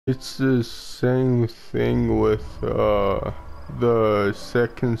It's the same thing with the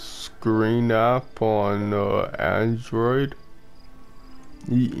second screen app on Android.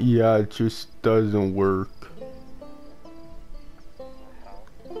 Yeah, it just doesn't work.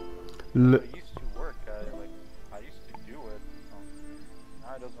 L it used to work. I used to do it.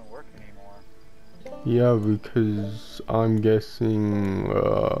 Now it doesn't work anymore. Yeah, because I'm guessing,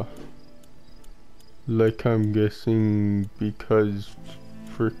 I'm guessing because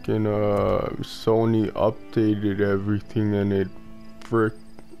freaking Sony updated everything and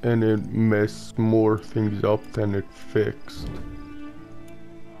it messed more things up than it fixed.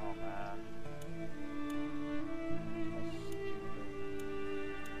 Oh man.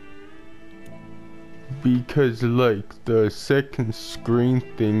 Because like the second screen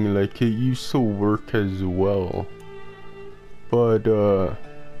thing, like it used to work as well, but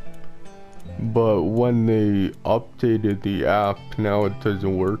when they updated the app, now it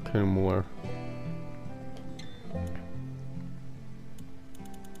doesn't work anymore.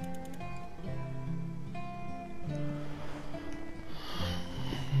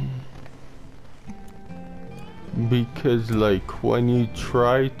 Because like when you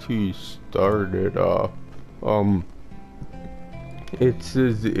try to start it up, it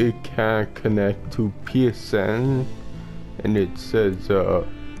says it can't connect to PSN, and it says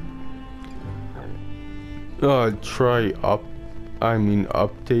try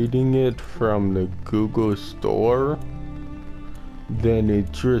updating it from the Google Store. Then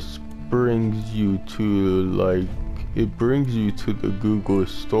it just brings you to the Google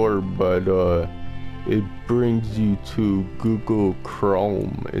Store, but it brings you to Google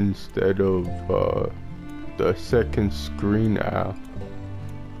Chrome instead of the second screen app.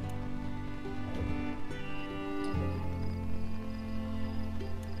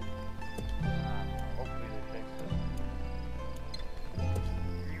 Hopefully they fix it.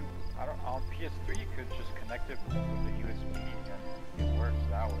 On PS3 you could just connect it with the USB and it works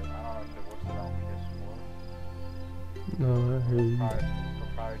that way. I don't know if it works on PS4. No,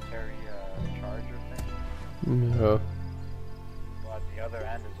 Proprietary charger thing. yeah. But the other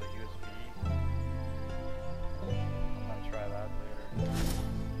end is a USB. I'm gonna try that later.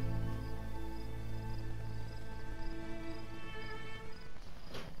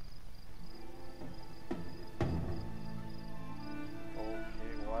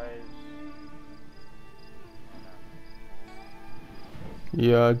 Okay, why is...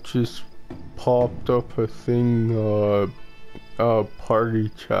 Yeah, it just popped up a thing, party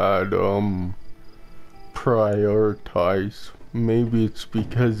chat, prioritize. Maybe it's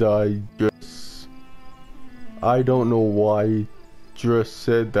because I don't know why it just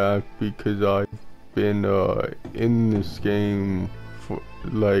said that, because I've been, in this game for,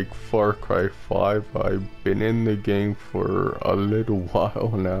 like, Far Cry 5, I've been in the game for a little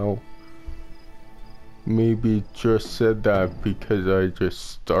while now. Maybe it just said that because I just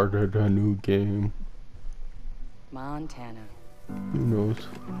started a new game. Montana. Who knows?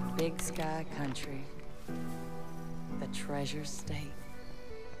 Big sky country. The treasure state.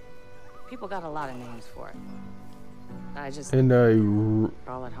 People got a lot of names for it. I just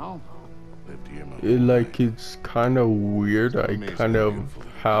call it home. It's kind of weird. I kind of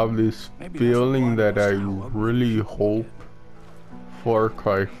have this feeling that I really hope Far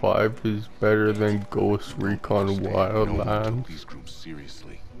Cry 5 is better than Ghost Recon Wildlands. These groups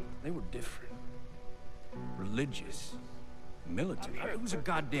seriously. They were different. Religious. Military. It was a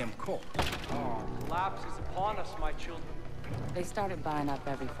goddamn cult. Oh, collapse is upon us, my children. They started buying up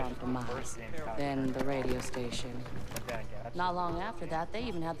every farm for miles. Then the radio station. Not long after that, they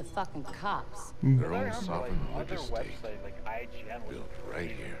even had the fucking cops. Their own sovereign Other religious state. website like IGN was Built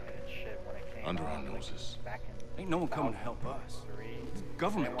right here. and shit when it came Under our out, noses. Like, back in Ain't no one coming to help us. 2003.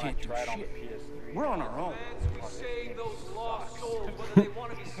 Government can't do Tried on the shit. PS3. We're on our own. We save those lost souls, whether they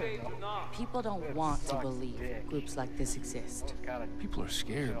want to be saved or not. People don't want to believe groups like this exist. Kind of People are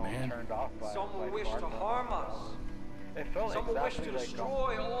scared, man. turned off by Some will by wish to Farmville. harm us. It felt Some will wish exactly to like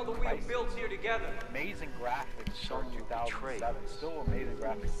destroy all that we have built here together. amazing graphics for Some will 2007. Still amazing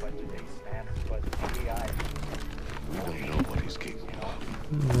graphics by today's standards, but the AI We don't know what he's capable of.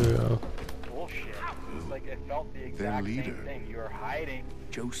 Yeah. bullshit. It's like it felt the exact leader. same thing. You were hiding,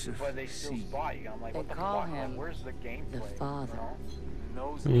 Joseph but they still C. spot you. I'm like, They what the call fuck? him Like, where's the gameplay? the Father. You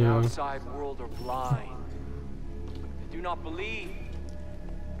know? Those in the Yeah. outside world are blind. They do not believe.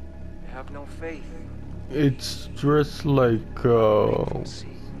 They have no faith. It's just like,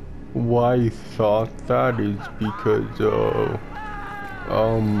 why I thought that is because,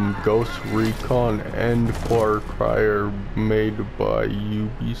 Ghost Recon and Far Cry are made by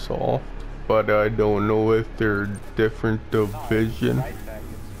Ubisoft, but I don't know if they're different division.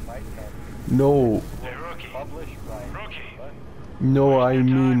 No, Hey, Rookie. Published by. Rookie. no, I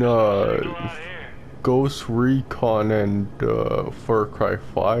mean, Doing out here? Ghost Recon and Far Cry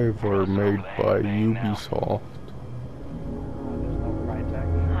 5 are made by Ubisoft.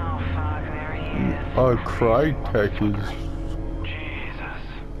 Crytek is... Jesus.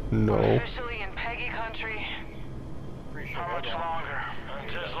 No. Officially in Peggy country. How much longer?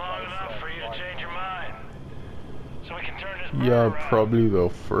 Just long enough for you to change your mind. So we can turn this bird Yeah, around. probably the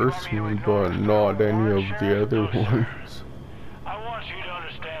first one, but not any of the other ones. I want you to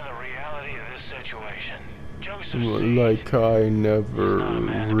understand the reality of this situation. Joseph Like, I never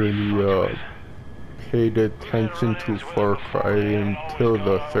really paid attention to Far Cry until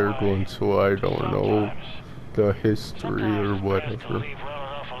the third one, so I don't know the history or whatever.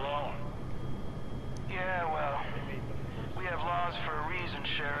 Yeah, well, we have laws for a reason,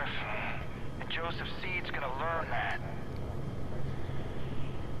 Sheriff. And Joseph Seed's gonna learn that.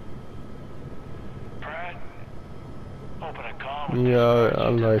 Pratt, open a comment. Yeah,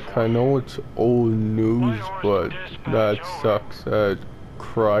 like, I know it's old news, but that sucks that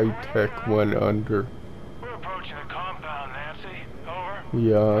Crytek went under. We're approaching the compound, Nancy. Over.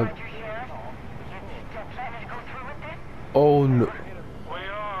 Yeah. Oh no. We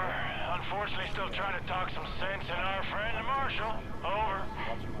are. Unfortunately, still trying to talk some sense in our friend the Marshal. Over.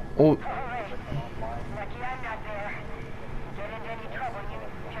 Oh. Lucky I'm not there. Get into any trouble, you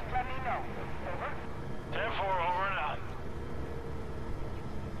just let me know. Over. 10-4, over and out.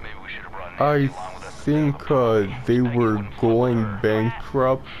 Maybe we should have brought I think they were going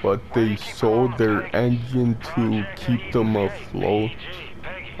bankrupt, but they sold their engine to keep them afloat.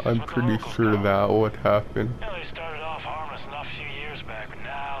 I'm pretty sure that would happen. Yeah, they started off harmless enough a few years back, but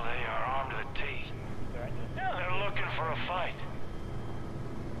now they are armed to the teeth. Yeah, they're looking for a fight.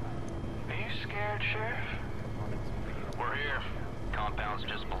 Are you scared, Sheriff? We're here. Compound's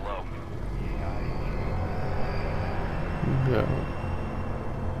just below. Yeah.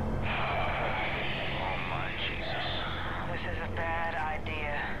 Oh my Jesus. This is a bad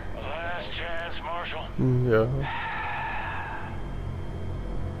idea. Last chance, Marshal. Yeah.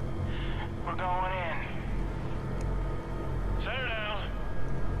 We're going in. Set her down.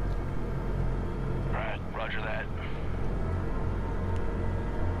 Right, roger that.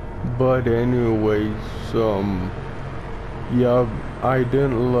 But anyways, yeah, I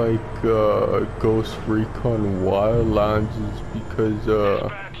didn't like Ghost Recon Wildlands is because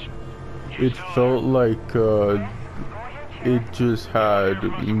it felt like it just had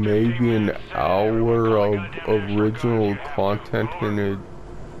maybe an hour of original content and it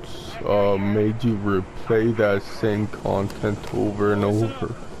made you replay that same content over and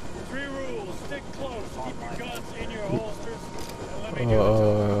over. 3 rules. Stick close. Keep your guns in your holsters. And let me get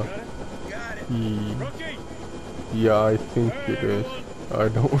it. Got it. Rookie. Yeah, I think it is. I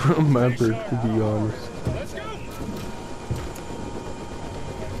don't remember, to be honest. Let's go.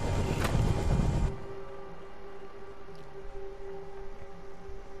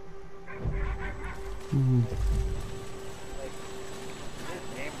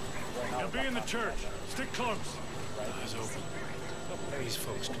 He'll be in the church. Stick close. Eyes open. These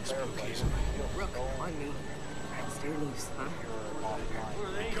folks can spook easily. Rook, on me. Stay loose, huh?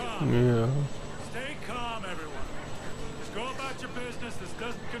 Calm. Yeah. Stay calm, everyone. Just go about your business. This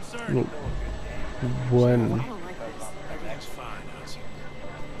doesn't concern Look, you. when... I don't like this. Everything's fine, Hudson.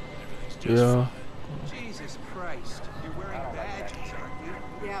 Everything's just Yeah. fine. Jesus Christ, you're wearing badges, aren't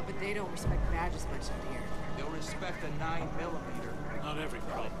you? Yeah, but they don't respect badges much up here. They'll respect a 9mm. Not every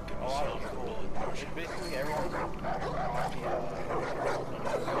problem can be solved with a bullet, Marshal. Basically, everyone's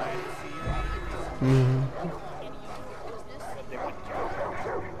Mhm. but they went to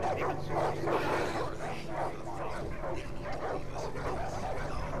even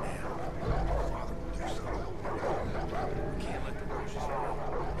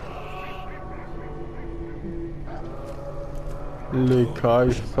Like, I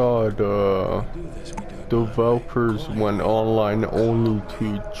thought, developers went online only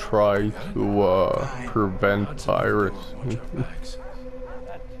to try to, prevent piracy.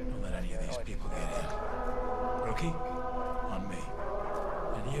 Don't let any of these people get in. Rookie, on me.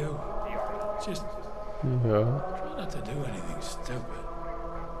 And you, just Yeah. try not to do anything stupid.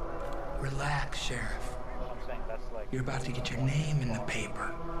 Relax, Sheriff. I'm saying that's like You're about to get your name in the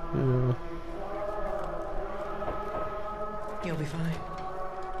paper. Yeah. You'll be fine.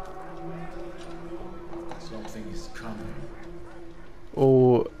 Something's coming.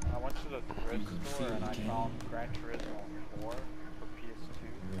 Oh, I went to the thrift store and I found Gran Turismo 4 for PS2.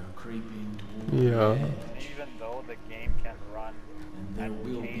 We are creeping toward Yeah. the And edge, even though the game can run and there at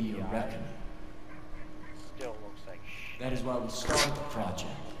will be a KDI, reckoning. it still looks like shit. That is why we started the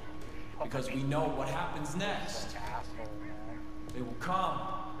project. because we know what happens next. They will come.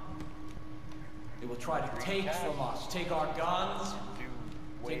 They will try to take from us, take our guns,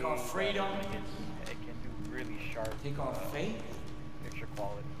 take our freedom, It can do really sharp take our faith. picture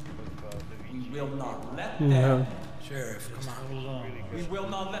quality with the We VG. will not let Yeah. them. Sheriff, come on. We will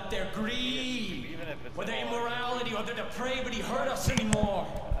not let their greed, Even if it's or their immorality, or their depravity hurt us anymore.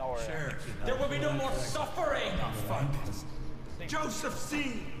 Sheriff. There will be no more suffering. Joseph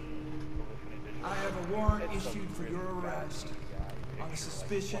C. I have a warrant issued for your arrest on the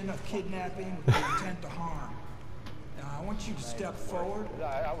suspicion of kidnapping with the intent to harm. Now, I want you to step forward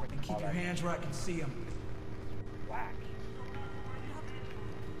and keep your hands where I can see them. Whack.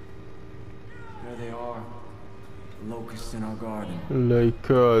 There they are. The locusts in our garden. Like,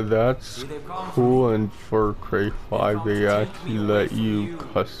 that's cool in Far Cry 5. They actually let you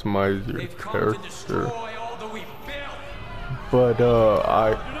customize your They've come to character. destroy all that we built. But,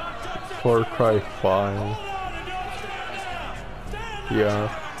 Far Cry 5. Yeah.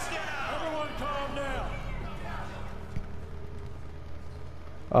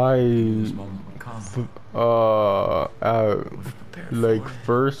 Like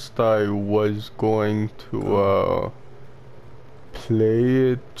first I was going to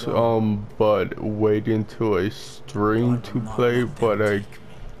play it but wait until I stream to play, but I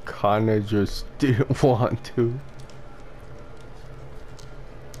kinda just didn't want to.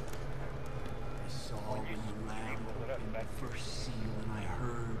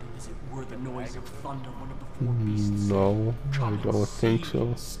 No, I don't think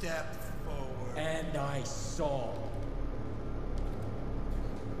so. Step forward. And I saw.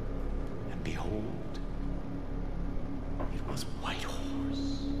 And behold, it was White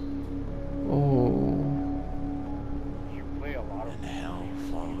Horse. Oh. You play a lot of And hell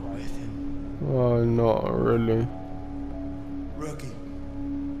followed with him. Not really. Rookie,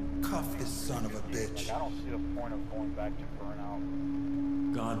 cuff this son of a bitch. I don't see the point of going back to Burnout.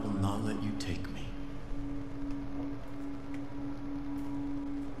 God will not let you take me.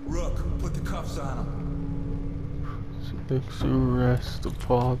 Rook, put the cuffs on him. Thanks to arrest the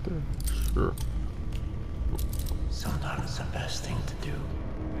father. Sure. Sometimes the best thing to do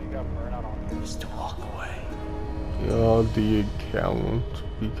You got Burnout on is to walk away. Yeah, the account,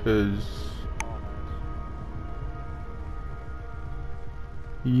 because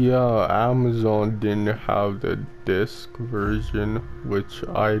yeah, Amazon didn't have the disc version, which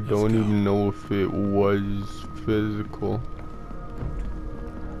I don't even know if it was physical.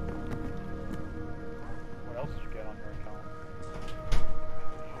 What else did you get on your account?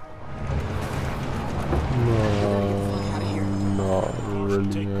 Not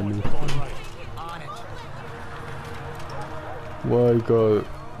really anything. Well, I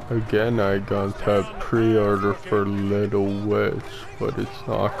got that pre-order for Little Witch, but it's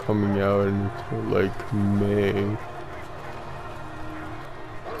not coming out until like May.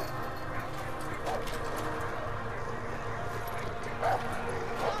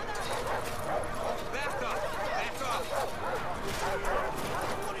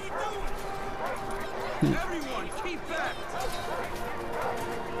 Everyone, keep back!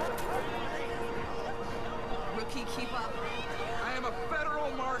 Rookie, keep up. I am a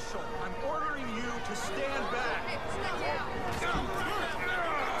federal marshal. I'm ordering you to stand back.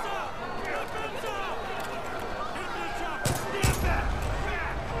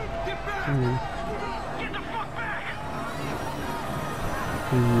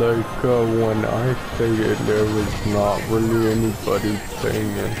 Like when I played it, there was not really anybody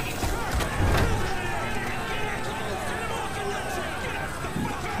playing it.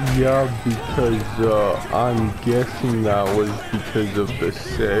 Yeah, because I'm guessing that was because of the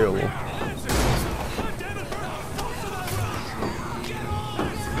sale.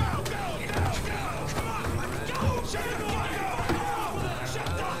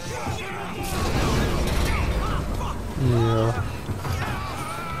 Yeah.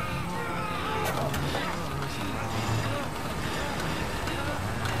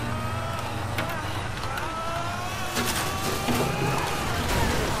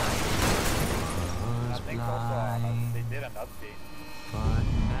 They did an update. But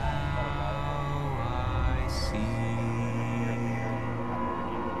now I see.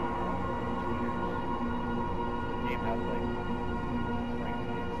 The game had like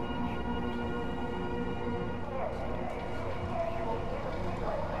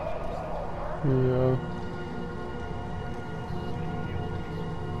Yeah.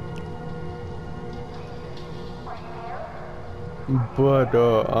 But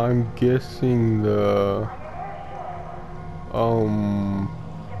I'm guessing the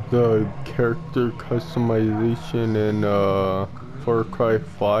character customization in Far Cry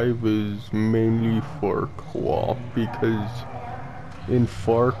 5 is mainly for co-op because in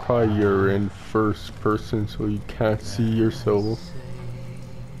Far Cry you're in first person so you can't see yourself.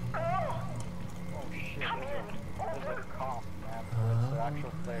 Oh shit, there's a cop, man. That's the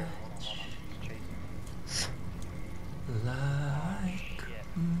actual player. Hold on, he's chasing me. Like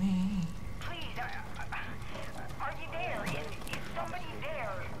me. Please, are you there? Is somebody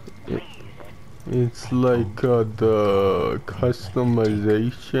there? Please. It's like the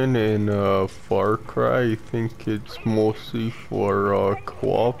customization in Far Cry. I think it's mostly for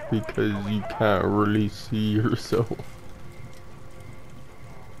co-op because you can't really see yourself.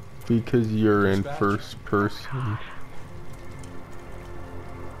 Because you're in first person.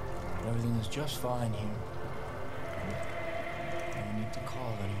 Everything is just fine here. No need to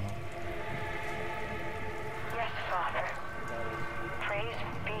call anyone. Yes, Father. Praise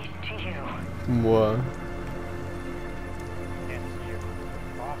be to you. What? Can't see your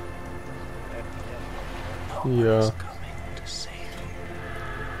boss. Yeah. Coming to save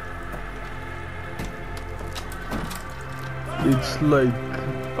you. It's like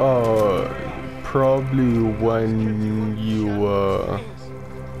probably when you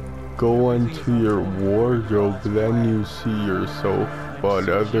go into your wardrobe, then you see yourself, but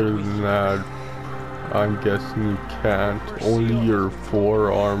other than that, I'm guessing you can't. Only your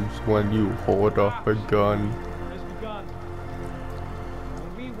forearms when you hold up a gun. Has begun.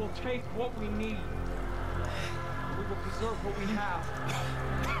 And we will take what we need. We will preserve what we have.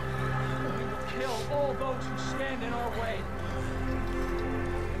 We will kill all those who stand in our way.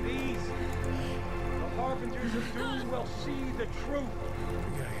 And these, the harbingers of doom, will see the truth. We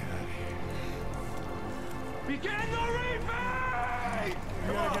gotta get out of here. Begin the reaping!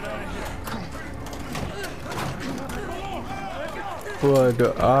 We gotta get out of here. But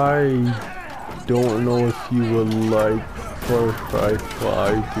I don't know if you would like Far Cry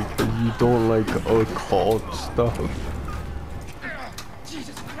 5 because you don't like occult stuff.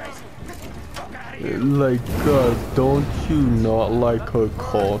 Like, don't you not like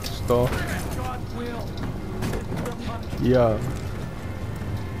occult stuff? Yeah.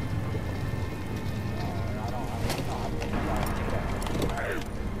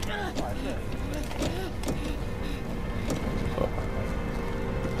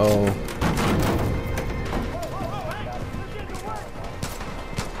 Oh.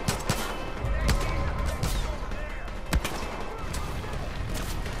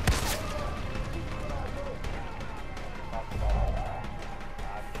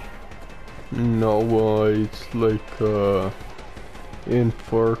 No, it's like, in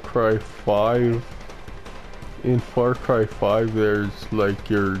Far Cry 5, there's like,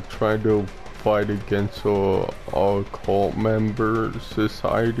 you're trying to fight against a cult member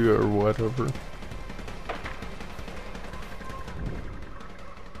society or whatever.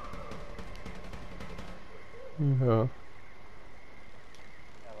 Yeah.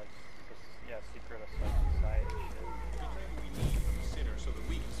 Secret society shit.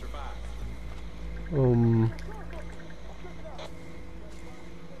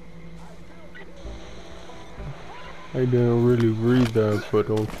 I didn't really read that, but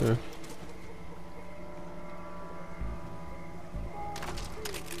okay.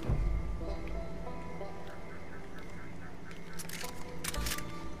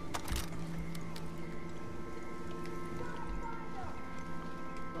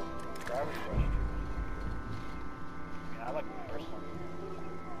 Gravity Rush 2. I mean, I like the first one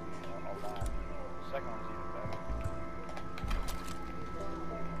a lot. The second one's even better.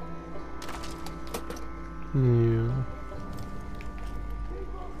 Yeah.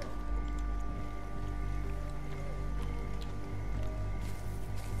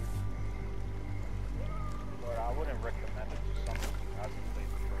 But I wouldn't recommend it to someone who hasn't played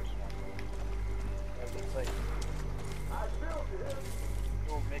the first one. Because it's like, it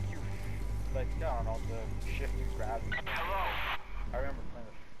will make you, like, I don't know, the shifting gravity. I remember playing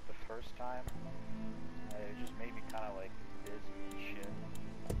the first time, it just made me kind of like dizzy and shit.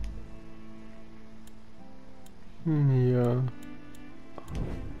 Yeah.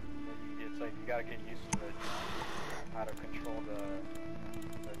 It's like you gotta get used to it, you know, how to control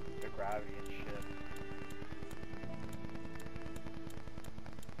the gravity and shit.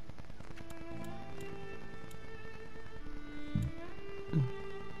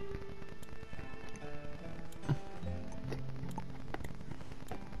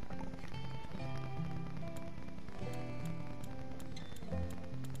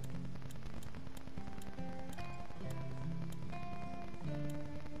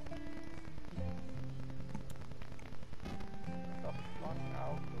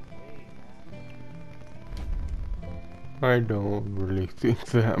 I don't really think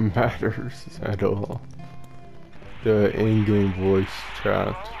that matters at all. The in-game voice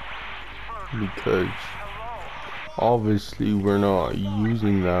chat, because obviously we're not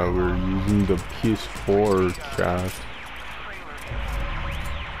using that, we're using the PS4 chat.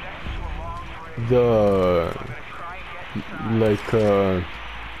 The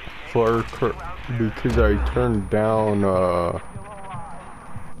Far Cry, because I turned down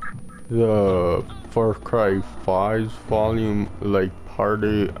the Far Cry 5's volume,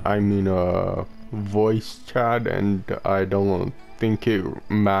 voice chat, and I don't think it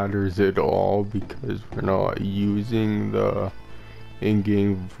matters at all because we're not using the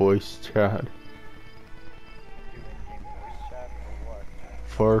in-game voice chat.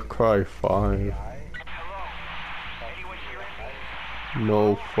 Far Cry 5.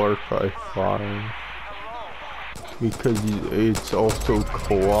 No, Far Cry 5. Because it's also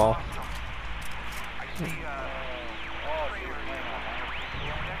co-op.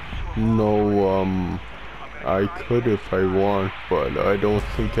 No, I could if I want, but I don't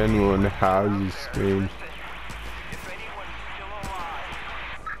think anyone has this game.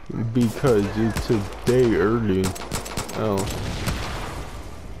 Because it's a day early. Oh.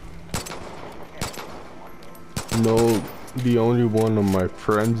 No, the only one on my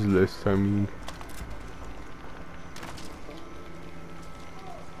friends list, I mean.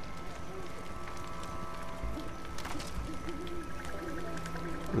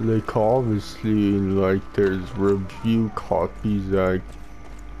 Like, obviously, like, there's review copies I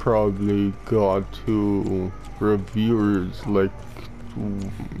probably got to reviewers, like,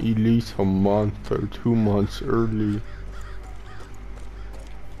 at least a month or 2 months early.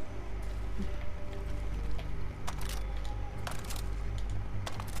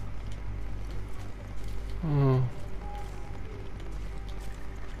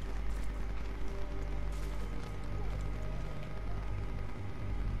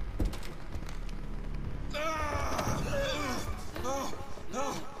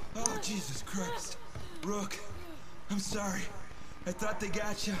 Jesus Christ. Rook, I'm sorry. I thought they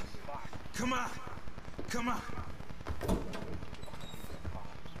got you. Come on. Come on.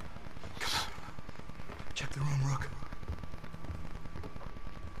 Come on. Check the room, Rook.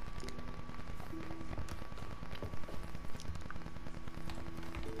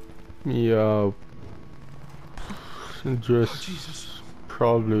 Yeah. Just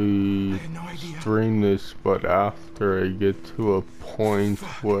probably stream this, but after I get to a point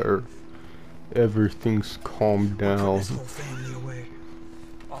where everything's calmed down. This whole family away.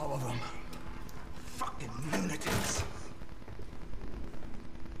 All of them. Fucking lunatics.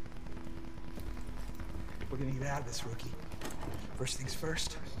 We're gonna get out of this, Rookie. First things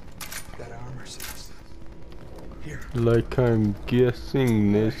first, gotta arm ourselves. Here. Like, I'm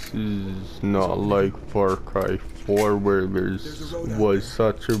guessing this is not like Far Cry 4 where was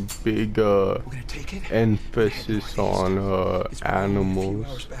such a big emphasis on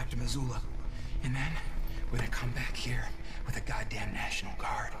animals. Back to Missoula. And then we're gonna come back here with a goddamn National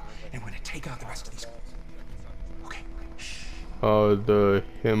Guard, and we're gonna take out the rest of these. Okay. The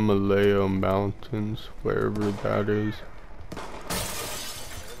Himalaya Mountains, wherever that is.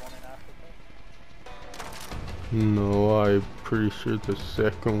 No, I'm pretty sure the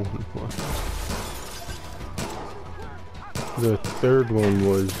second one was. The third one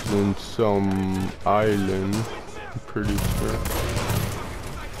was in some island, I'm pretty sure.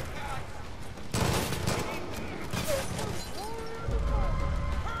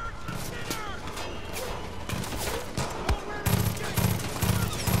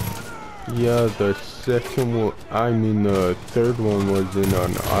 Yeah, the second one, the third one was in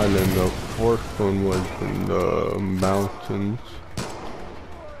an island, the fourth one was in the mountains.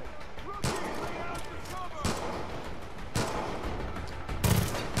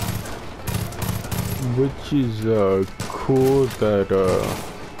 Which is cool that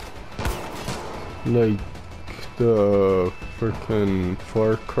like the frickin'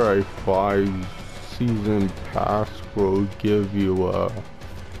 Far Cry 5 season pass will give you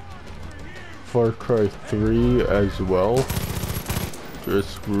Far Cry 3 as well,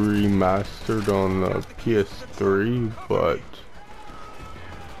 just remastered on the PS3, but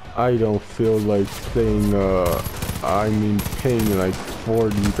I don't feel like paying like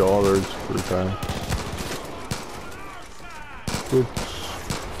 $40 for that.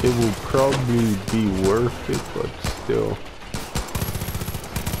 Which, it will probably be worth it, but still.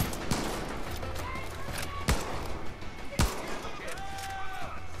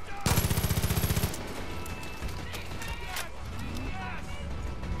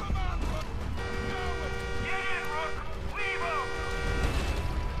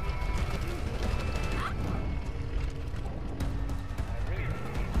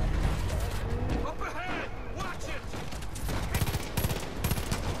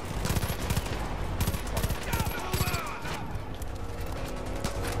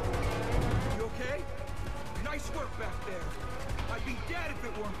 dead if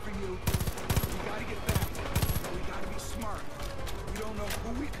it weren't for you. We gotta get back. We gotta be smart. We don't know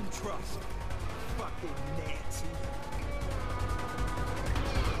who we can trust. Fucking Nancy.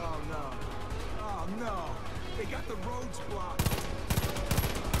 Oh no. Oh no. They got the roads blocked.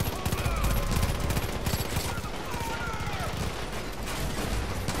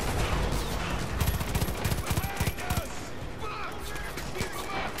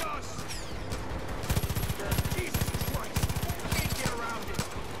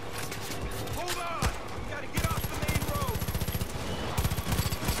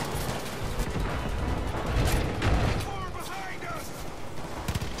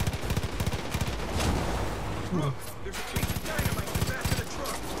 There's a piece of dynamite in the back of the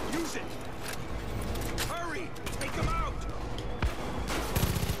truck. Use it. Hurry! Take them out!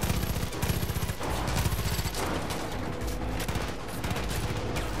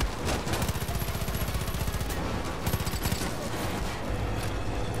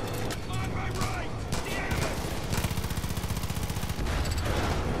 On my right! Damn it!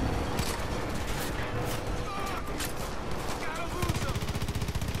 Fuck! Gotta lose them!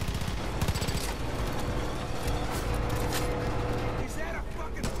 Is that a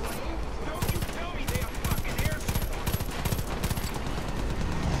fucking plane? Don't you tell me they have fucking airship!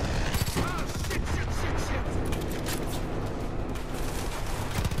 Oh, shit!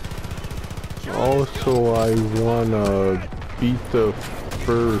 Also, I wanna beat the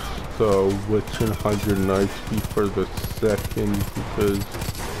first Witch and 100 Nights before the second, because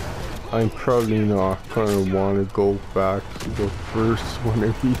I'm probably not gonna wanna go back to the first when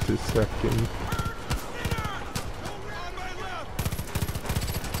I beat the second.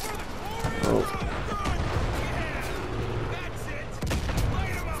 Oh. That's it!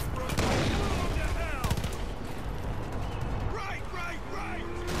 Light him up, bro! Blow him to hell! Right!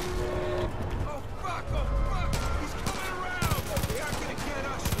 Oh fuck! He's coming around! They aren't gonna get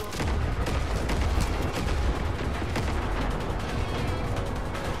us, bro!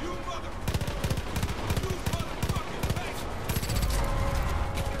 You motherfucking thing!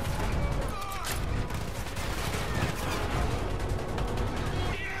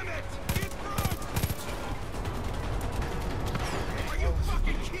 Damn it! It broke! Are you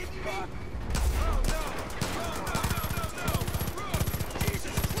fucking kidding me? Oh no! Brooke!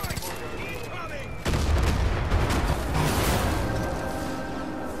 Jesus Christ! Incoming!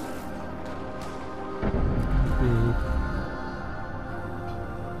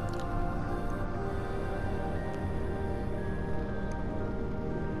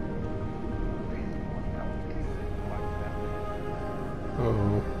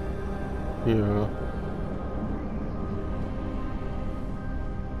 Oh. Yeah.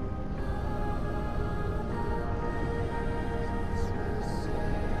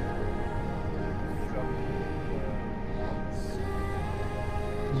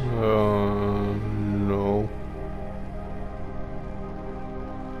 No.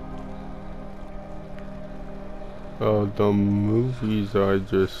 The movies I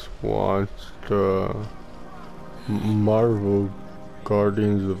just watched, Marvel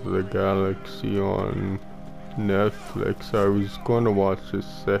Guardians of the Galaxy on Netflix. I was going to watch the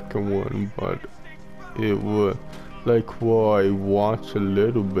second one, but it was well, I watched a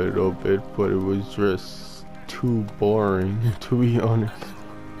little bit of it, but it was just too boring, to be honest.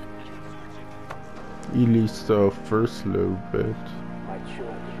 At least the first little bit. My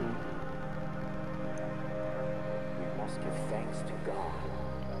children, we must give thanks to God.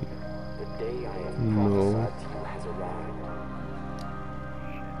 The day I have prophesied to you has arrived.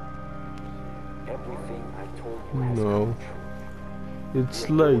 Everything I told you has come true. It's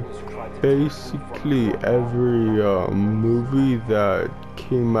like basically every movie that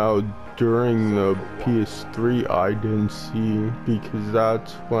came out during the PS3 I didn't see, because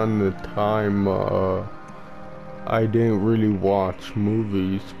that's when the time I didn't really watch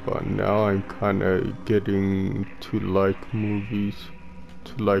movies, but now I'm kind of getting to like movies,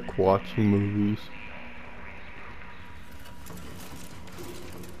 to like watching movies.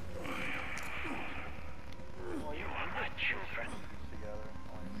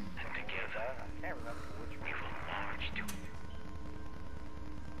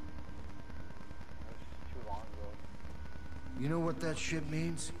 You know what that shit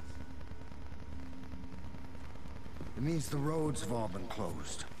means? It means the roads have all been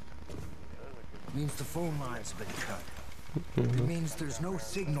closed. It means the phone lines have been cut. It means there's no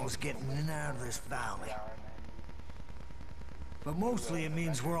signals getting in and out of this valley. But mostly it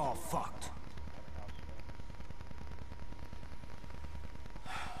means we're all fucked.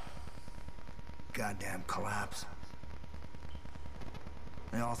 Goddamn collapse.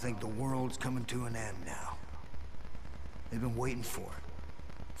 They all think the world's coming to an end now. They've been waiting for it.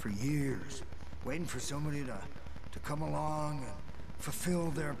 For years, waiting for somebody to come along and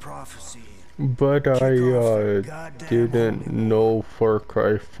fulfill their prophecy. But I didn't know Far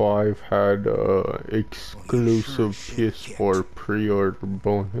Cry 5 had a exclusive PS4 pre-order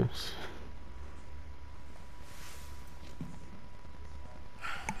bonus.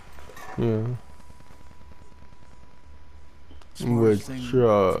 Yeah. Which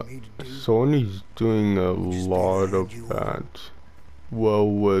Sony's doing a lot of that. Well,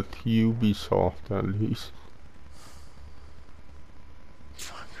 with Ubisoft at least.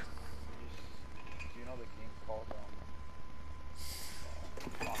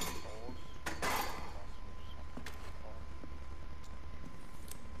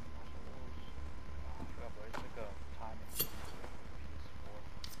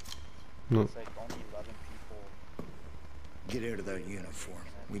 No. It's like only 11 people. Get out of that uniform.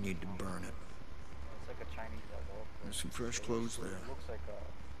 We need to burn it. It's like a Chinese level. There's some fresh clothes there. It looks like a,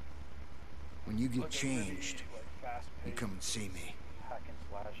 when you get changed, you come and see me. Hack and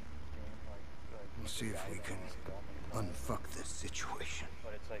slash game, we'll see if we can unfuck this situation.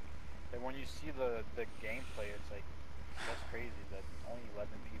 But it's like, when you see the gameplay, it's like, that's crazy that only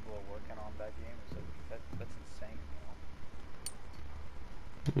 11 people are working on that game. It's like, that's insane,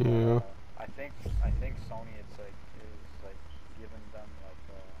 you know? Yeah. I think Sony is giving them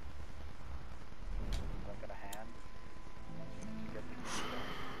like a hand to get the game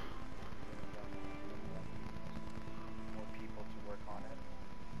done. More people to work on it.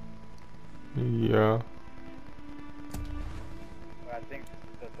 Yeah. But I think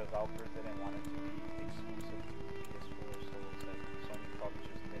the developers didn't want it to be exclusive to PS4, so it's like Sony probably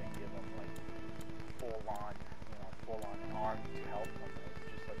just didn't give them like full on arm to help them.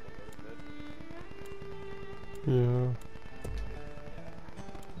 Yeah. You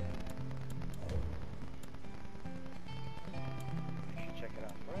should check it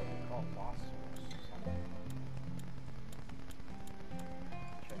out. What are they called? Lost Souls or something?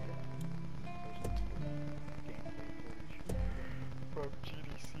 Check it out. There's gameplay footage from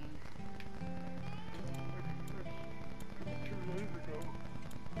GDC. 2 days ago.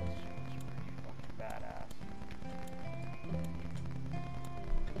 This shit was pretty fucking badass.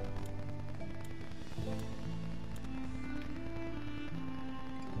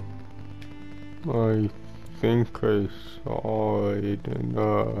 I think I saw it in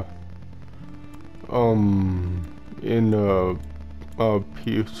a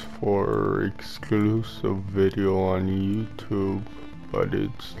PS4 exclusive video on YouTube, but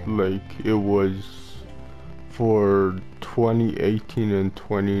it's like it was for 2018 and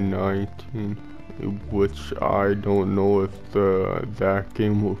 2019, which I don't know if that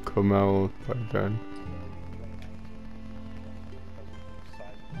game will come out by then.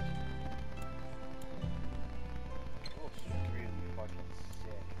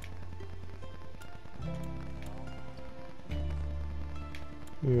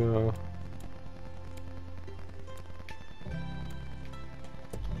 Yeah.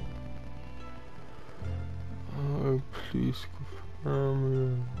 Please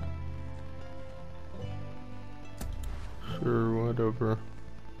confirm. Sure, whatever.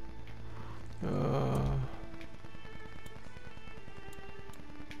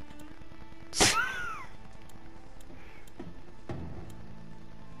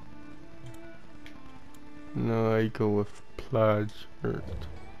 No, I go with plaid shirt.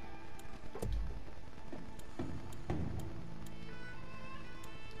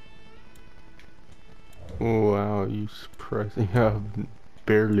 Oh wow, you surprisingly have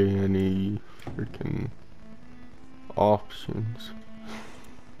barely any freaking options.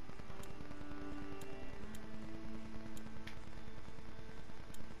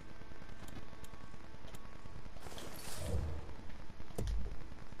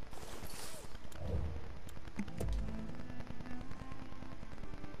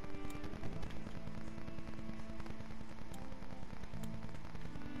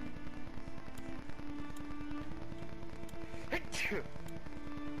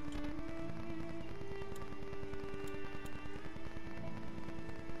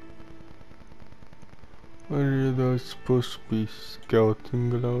 What are those supposed to be? Skeleton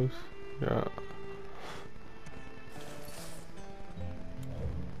gloves? Yeah.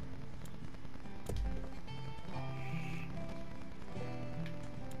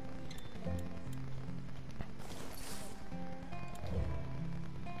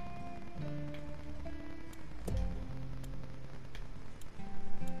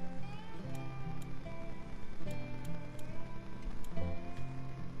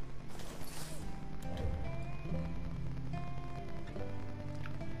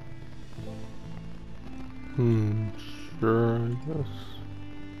 Sure, I guess.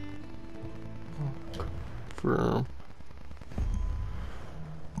 confirm.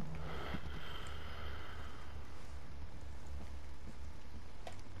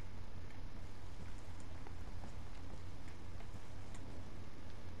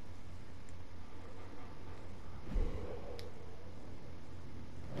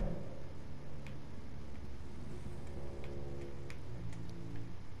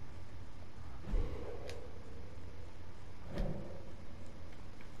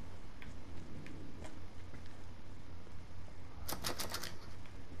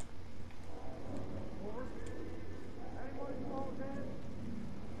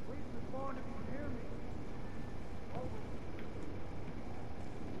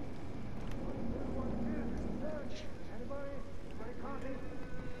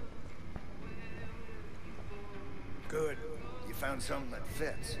 Good. You found something that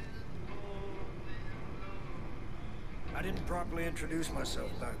fits. I didn't properly introduce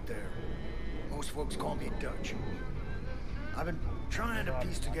myself back there. Most folks call me Dutch. I've been trying to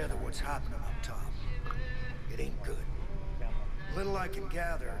piece together what's happening up top. It ain't good. Little I can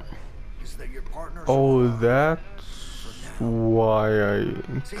gather is that your partner's Oh, that's why I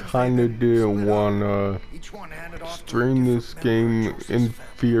kinda didn't wanna stream this game in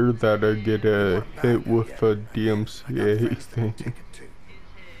fear that I get a hit with a DMCA thing.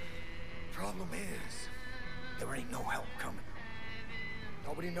 Problem is, there ain't no help coming.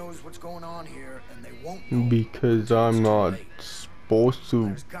 Nobody knows what's going on here, and they won't know. Because I'm not supposed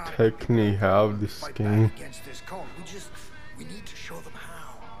to technically have this game. We need to show them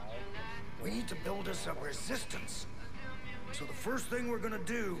how. We need to build us a resistance. So the first thing we're gonna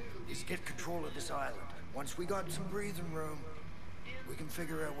do is get control of this island. Once we got some breathing room, we can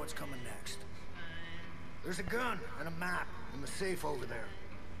figure out what's coming next. There's a gun and a map in the safe over there.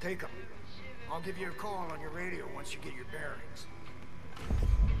 Take them. I'll give you a call on your radio once you get your bearings.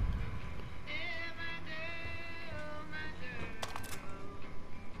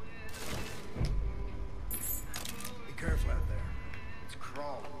 Be careful out there. It's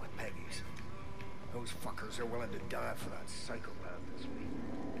crawling with Peggy's. Those fuckers are willing to die for that psychopath this week.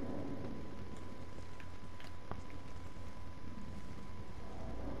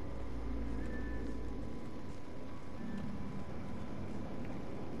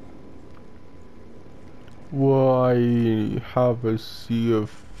 Well, I have a see if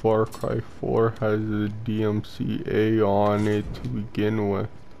Far Cry 4 has a DMCA on it to begin with,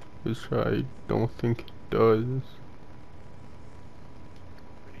 which I don't think it does.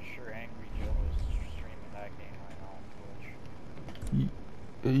 Pretty sure Angry Joe is streaming that game right now on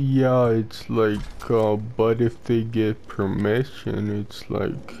Twitch. Yeah, it's like, but if they get permission, it's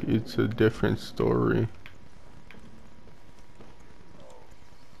like, it's a different story.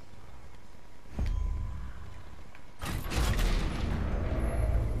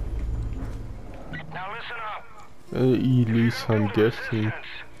 Elise, I'm guessing.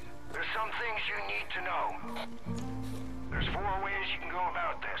 There's some things you need to know. There's 4 ways you can go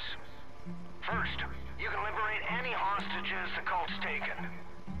about this. First, you can liberate any hostages the cult's taken.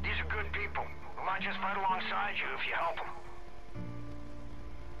 These are good people who might just fight alongside you if you help them.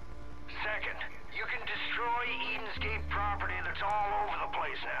 Second, you can destroy Eden's Gate property that's all over the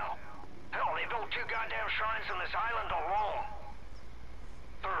place now. Hell, they built 2 goddamn shrines on this island alone.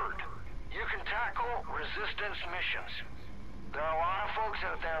 Third, you can tackle resistance missions. There are a lot of folks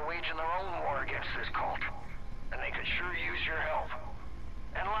out there waging their own war against this cult, and they could sure use your help.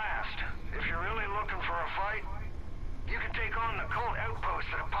 And last, if you're really looking for a fight, you can take on the cult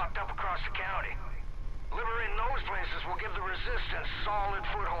outposts that have popped up across the county. Liberating those places will give the resistance solid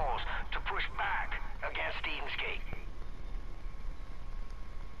footholds to push back against Eden's Gate.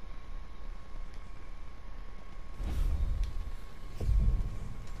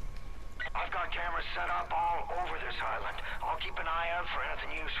 I've got cameras set up all over this island. I'll keep an eye out for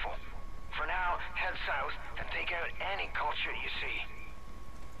anything useful. For now, head south and take out any cult shit you see.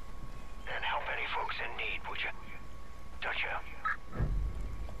 And help any folks in need, would you? Dutch out.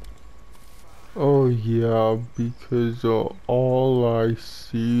 Oh yeah, because all I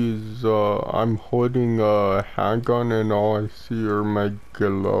see is I'm holding a handgun and all I see are my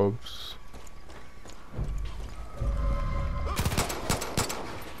gloves.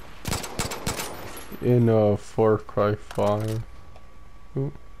 In Far Cry 5.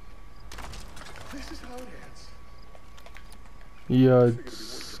 Ooh. This is how it ends. Yeah,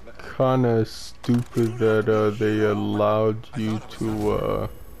 it's kinda stupid that they allowed you to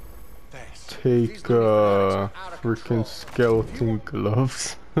take freaking skeleton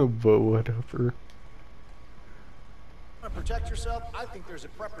gloves, but whatever. Want to protect yourself? I think there's a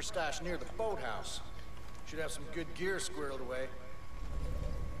prepper stash near the boathouse. Should have some good gear squirreled away.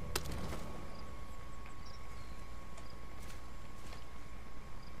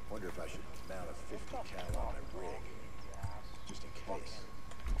 if I should mount a 50 cal on my rig, just in case.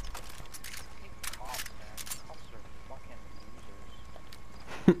 Cops, man. Cops are fucking losers.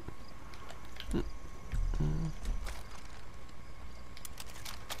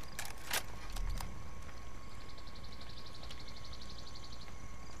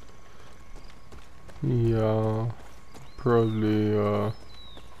 Yeah, probably